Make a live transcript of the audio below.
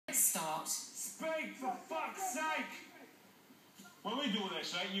start. Speak, for fuck's sake! When we do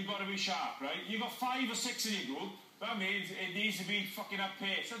this, right, you've got to be sharp, right? You've got 5 or 6 in your group. That means it needs to be fucking up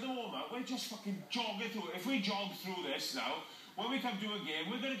pace. At the moment, we're just fucking jogging through it. If we jog through this now, when we come to a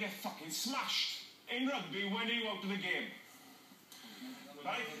game, we're going to get fucking smashed. In rugby, when are you out of the game?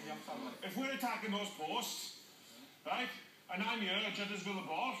 Right? If we're attacking those posts, right, and I'm here, I just go the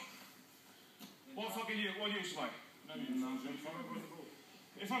ball, what fucking use am I?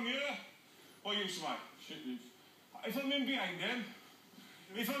 If I'm here, what use am I? If I'm in behind them,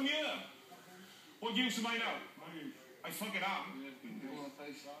 if I'm here, what use am I now? I fucking am.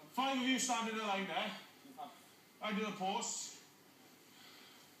 5 of you stand in the line there. I do the posts.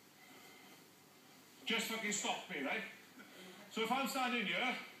 Just fucking stop me, right? So if I'm standing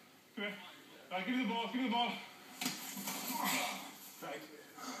here, come here. Right, give me the ball, give me the ball. Right.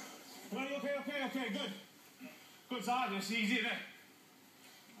 Right, okay, good. Good, hard, it's easy, isn't it?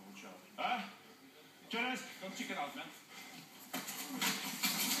 Huh? Jonas? Don't check it out, man.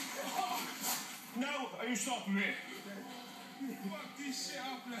 Now, are you stopping me? Fuck this shit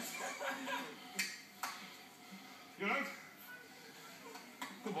up, man. You right?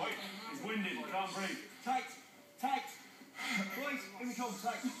 Good boy. He's winded, can't breathe. Tight. Boys, let me come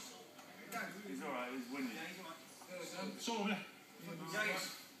tight. He's alright, he's winded. So,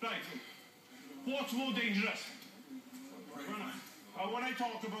 right. What's more dangerous? When I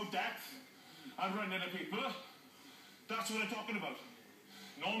talk about depth and running at people, that's what I'm talking about.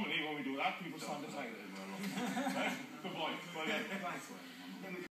 Normally, when we do that, people stand aside. Right? Good boy. Well done.